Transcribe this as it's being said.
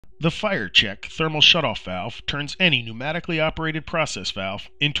The FireChek Thermal Shut-off valve turns any pneumatically operated process valve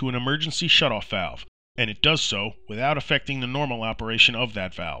into an emergency shut-off valve, and it does so without affecting the normal operation of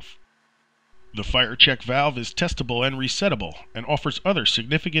that valve. The FireChek valve is testable and resettable, and offers other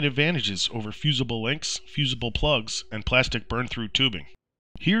significant advantages over fusible links, fusible plugs, and plastic burn-through tubing.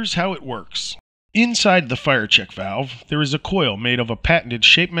 Here's how it works. Inside the FireChek valve, there is a coil made of a patented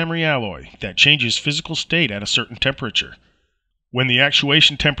shape memory alloy that changes physical state at a certain temperature. When the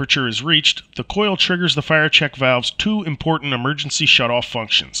actuation temperature is reached, the coil triggers the FireChek valve's two important emergency shut-off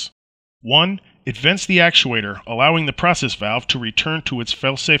functions. 1. It vents the actuator, allowing the process valve to return to its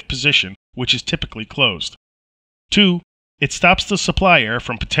fail-safe position, which is typically closed. 2. It stops the supply air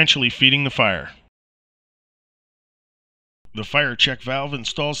from potentially feeding the fire. The FireChek valve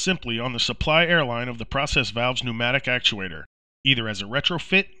installs simply on the supply air line of the process valve's pneumatic actuator, either as a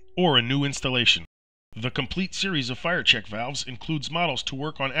retrofit or a new installation. The complete series of FireChek valves includes models to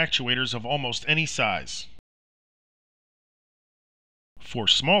work on actuators of almost any size. For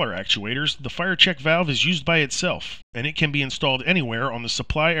smaller actuators, the FireChek valve is used by itself, and it can be installed anywhere on the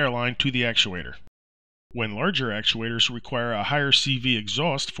supply air line to the actuator. When larger actuators require a higher CV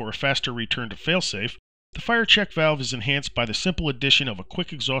exhaust for a faster return to failsafe, the FireChek valve is enhanced by the simple addition of a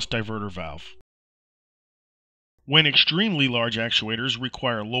quick exhaust diverter valve. When extremely large actuators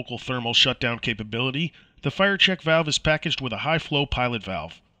require local thermal shutdown capability, the FireChek valve is packaged with a high-flow pilot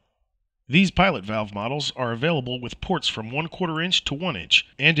valve. These pilot valve models are available with ports from 1/4 inch to 1 inch,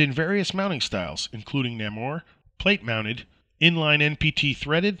 and in various mounting styles, including Namor, plate-mounted, inline NPT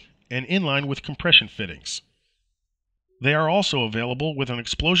threaded, and inline with compression fittings. They are also available with an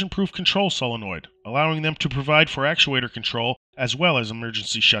explosion-proof control solenoid, allowing them to provide for actuator control as well as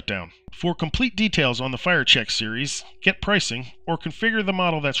emergency shutdown. For complete details on the FireChek series, get pricing, or configure the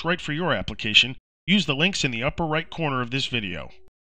model that's right for your application, use the links in the upper right corner of this video.